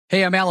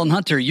Hey, I'm Alan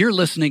Hunter. You're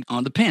listening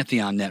on the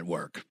Pantheon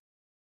Network.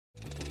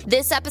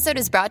 This episode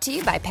is brought to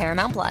you by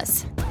Paramount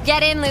Plus.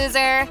 Get in,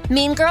 loser!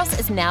 Mean Girls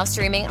is now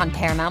streaming on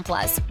Paramount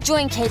Plus.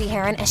 Join Katie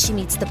Heron as she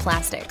meets the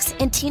plastics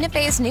in Tina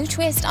Fey's new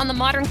twist on the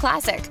modern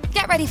classic.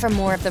 Get ready for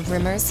more of the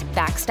rumors,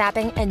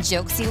 backstabbing, and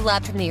jokes you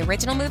loved from the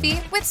original movie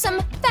with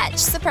some fetch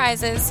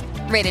surprises.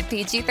 Rated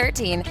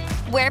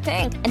PG-13. Wear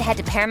pink and head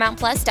to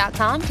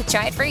ParamountPlus.com to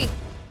try it free.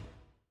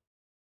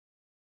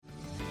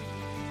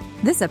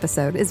 This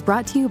episode is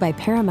brought to you by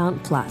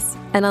Paramount Plus.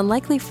 An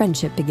unlikely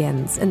friendship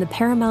begins in the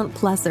Paramount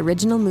Plus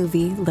original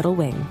movie Little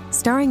Wing,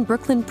 starring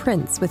Brooklyn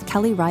Prince with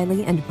Kelly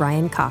Riley and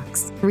Brian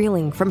Cox.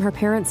 Reeling from her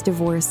parents'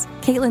 divorce,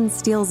 Caitlin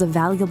steals a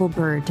valuable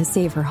bird to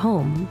save her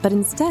home, but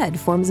instead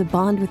forms a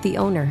bond with the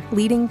owner,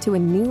 leading to a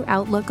new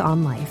outlook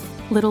on life.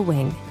 Little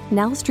Wing,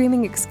 now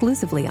streaming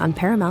exclusively on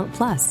Paramount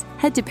Plus.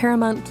 Head to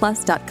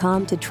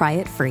ParamountPlus.com to try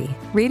it free.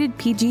 Rated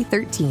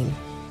PG-13.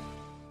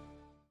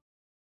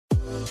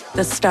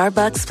 The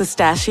Starbucks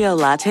Pistachio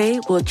Latte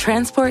will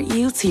transport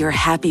you to your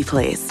happy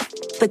place.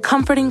 The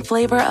comforting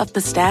flavor of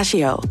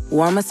pistachio,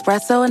 warm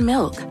espresso, and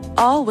milk,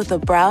 all with a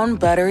brown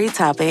buttery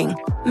topping.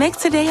 Make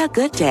today a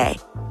good day.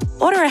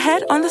 Order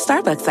ahead on the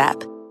Starbucks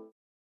app.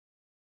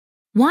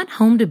 Want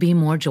home to be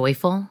more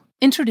joyful?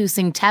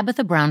 Introducing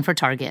Tabitha Brown for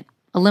Target,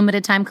 a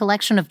limited-time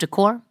collection of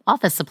decor,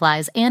 office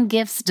supplies, and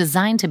gifts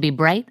designed to be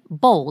bright,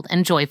 bold,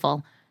 and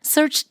joyful.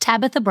 Search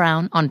Tabitha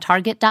Brown on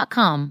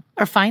Target.com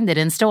or find it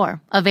in store.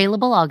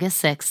 Available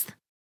August 6th.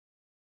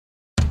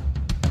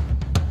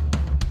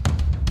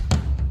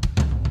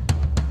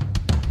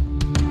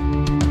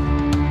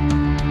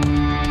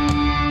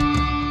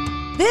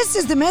 This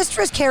is the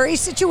Mistress Carrie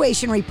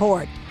Situation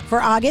Report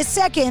for August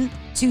 2nd,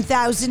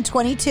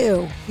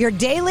 2022. Your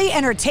daily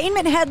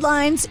entertainment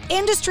headlines,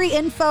 industry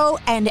info,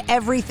 and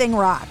everything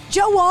rock.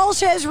 Joe Walsh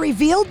has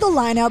revealed the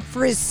lineup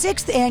for his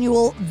 6th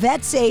annual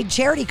Vets Aid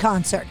charity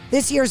concert.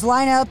 This year's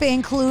lineup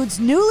includes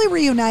newly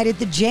reunited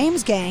the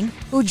James Gang,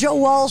 who Joe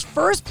Walsh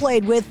first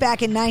played with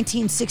back in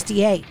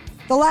 1968.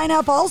 The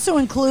lineup also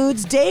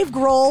includes Dave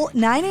Grohl,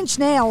 Nine Inch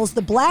Nails,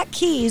 the Black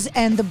Keys,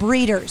 and the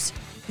Breeders.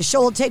 The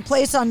show will take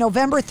place on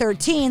November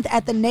 13th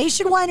at the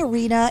Nationwide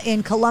Arena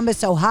in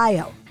Columbus,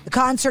 Ohio. The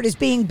concert is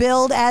being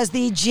billed as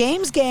the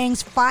James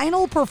Gang's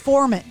final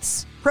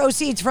performance.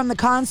 Proceeds from the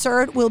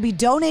concert will be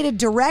donated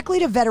directly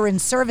to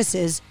Veterans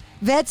Services.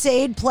 Vets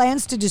Aid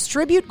plans to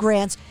distribute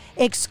grants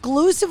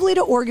exclusively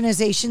to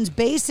organizations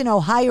based in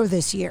Ohio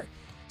this year.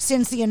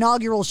 Since the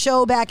inaugural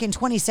show back in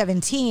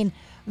 2017,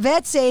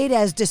 Vets Aid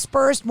has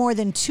dispersed more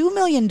than $2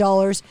 million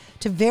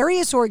to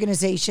various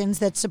organizations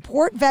that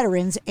support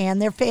veterans and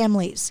their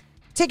families.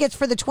 Tickets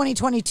for the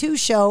 2022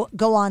 show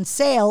go on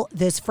sale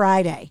this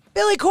Friday.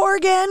 Billy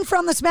Corgan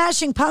from the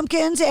Smashing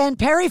Pumpkins and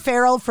Perry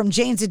Farrell from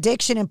Jane's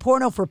Addiction and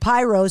Porno for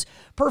Pyros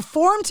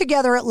performed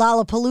together at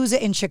Lollapalooza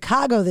in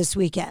Chicago this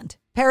weekend.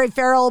 Perry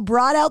Farrell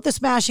brought out the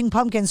Smashing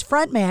Pumpkins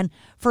frontman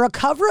for a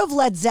cover of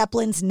Led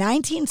Zeppelin's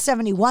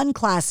 1971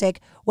 classic,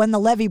 When the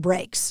Levee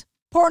Breaks.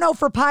 Porno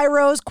for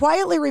Pyros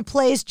quietly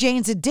replaced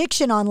Jane's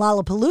Addiction on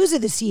Lollapalooza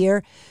this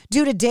year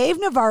due to Dave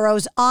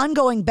Navarro's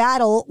ongoing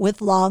battle with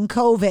long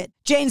COVID.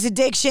 Jane's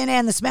Addiction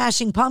and the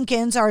Smashing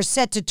Pumpkins are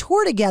set to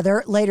tour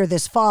together later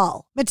this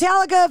fall.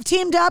 Metallica have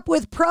teamed up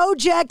with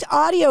Project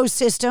Audio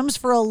Systems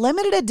for a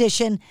limited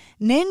edition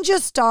Ninja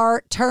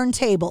Star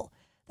turntable.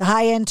 The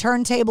high-end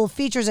turntable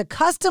features a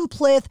custom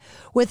plinth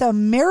with a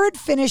mirrored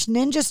finish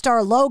Ninja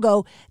Star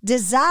logo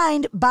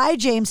designed by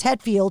James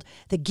Hetfield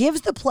that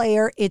gives the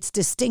player its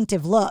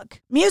distinctive look.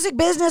 Music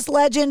business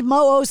legend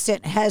Mo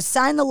Ostin has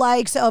signed the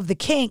likes of The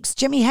Kinks,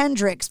 Jimi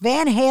Hendrix,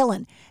 Van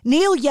Halen,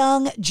 Neil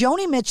Young,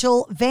 Joni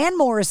Mitchell, Van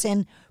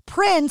Morrison,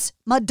 Prince,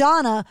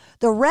 Madonna,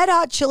 the Red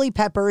Hot Chili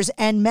Peppers,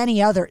 and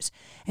many others.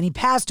 And he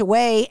passed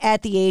away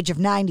at the age of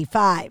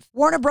 95.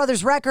 Warner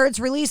Brothers Records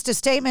released a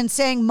statement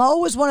saying Mo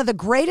was one of the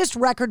greatest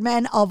record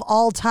men of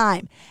all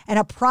time and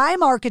a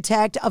prime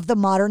architect of the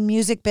modern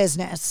music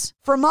business.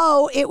 For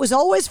Mo, it was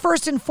always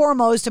first and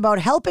foremost about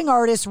helping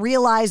artists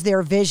realize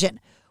their vision.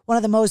 One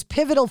of the most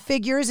pivotal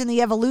figures in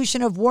the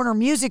evolution of Warner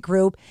Music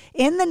Group,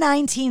 in the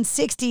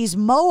 1960s,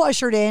 Mo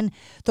ushered in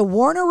the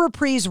Warner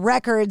Reprise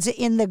Records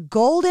in the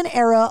golden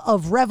era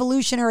of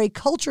revolutionary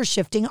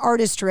culture-shifting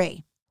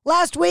artistry.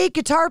 Last week,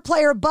 guitar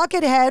player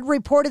Buckethead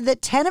reported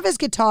that 10 of his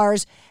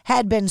guitars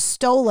had been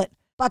stolen.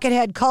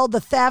 Buckethead called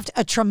the theft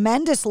a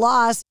tremendous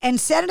loss and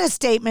said in a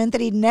statement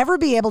that he'd never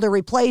be able to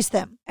replace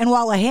them. And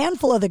while a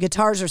handful of the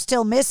guitars are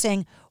still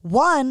missing,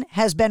 one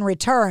has been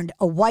returned,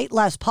 a white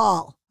Les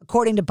Paul.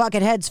 According to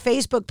Buckethead's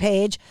Facebook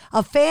page,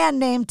 a fan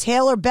named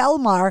Taylor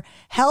Belmar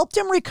helped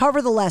him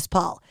recover the Les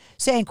Paul,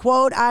 saying,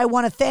 quote, "I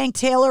want to thank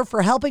Taylor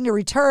for helping to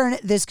return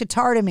this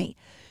guitar to me.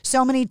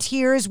 So many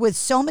tears with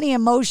so many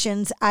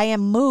emotions, I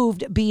am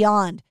moved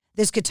beyond.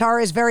 This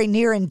guitar is very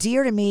near and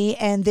dear to me,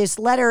 and this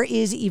letter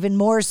is even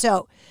more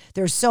so.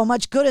 There's so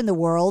much good in the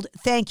world.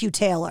 Thank you,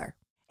 Taylor."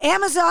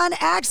 Amazon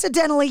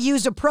accidentally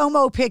used a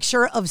promo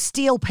picture of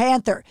Steel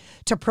Panther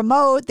to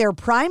promote their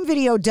Prime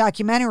Video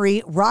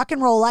documentary, Rock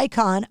and Roll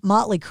Icon,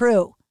 Motley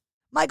Crue.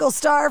 Michael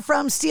Starr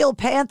from Steel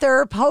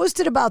Panther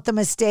posted about the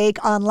mistake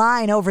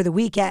online over the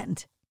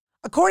weekend.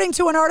 According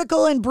to an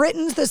article in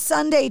Britain's The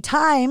Sunday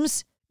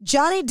Times,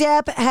 Johnny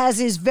Depp has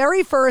his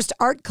very first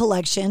art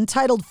collection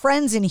titled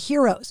Friends and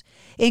Heroes,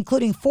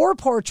 including 4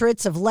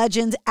 portraits of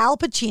legends Al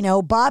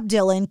Pacino, Bob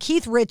Dylan,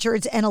 Keith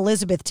Richards, and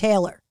Elizabeth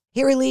Taylor.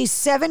 He released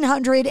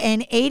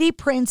 780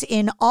 prints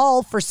in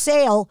all for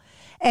sale,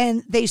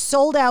 and they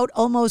sold out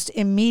almost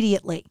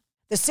immediately.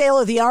 The sale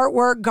of the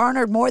artwork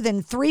garnered more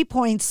than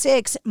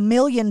 $3.6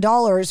 million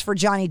for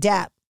Johnny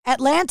Depp.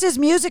 Atlanta's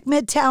Music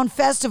Midtown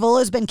Festival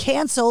has been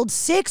canceled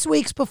 6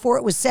 weeks before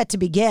it was set to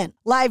begin.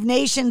 Live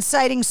Nation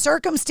citing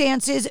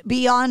circumstances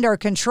beyond our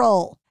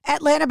control.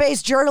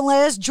 Atlanta-based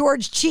journalist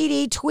George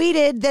Cheedy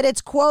tweeted that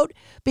it's, quote,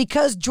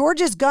 because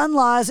Georgia's gun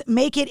laws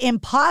make it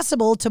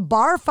impossible to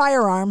bar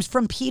firearms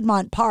from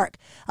Piedmont Park,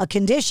 a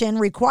condition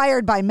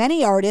required by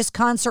many artists'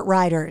 concert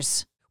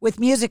riders. With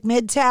Music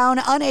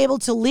Midtown unable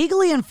to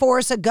legally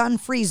enforce a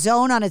gun-free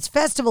zone on its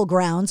festival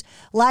grounds,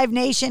 Live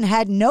Nation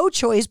had no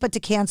choice but to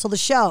cancel the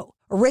show.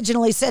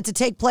 Originally set to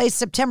take place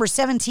September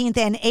 17th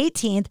and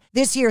 18th,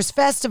 this year's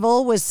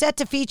festival was set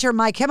to feature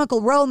My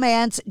Chemical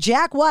Romance,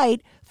 Jack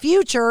White,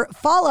 Future,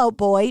 Fall Out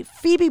Boy,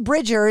 Phoebe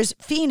Bridgers,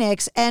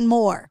 Phoenix, and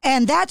more.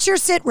 And that's your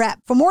sit rep.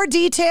 For more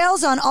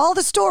details on all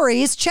the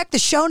stories, check the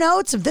show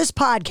notes of this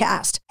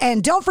podcast.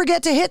 And don't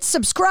forget to hit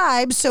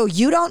subscribe so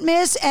you don't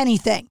miss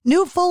anything.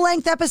 New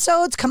full-length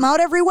episodes come out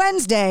every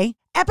Wednesday.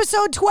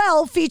 Episode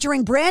 12,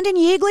 featuring Brandon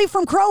Yeagley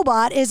from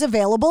Crowbot, is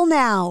available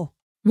now.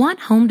 Want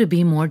home to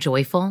be more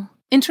joyful?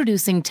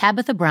 Introducing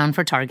Tabitha Brown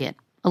for Target,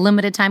 a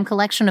limited-time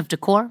collection of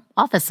decor,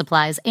 office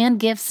supplies, and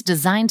gifts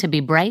designed to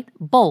be bright,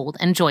 bold,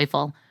 and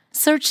joyful.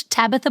 Search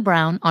Tabitha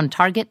Brown on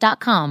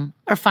Target.com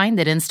or find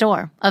it in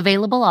store.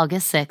 Available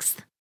August 6th.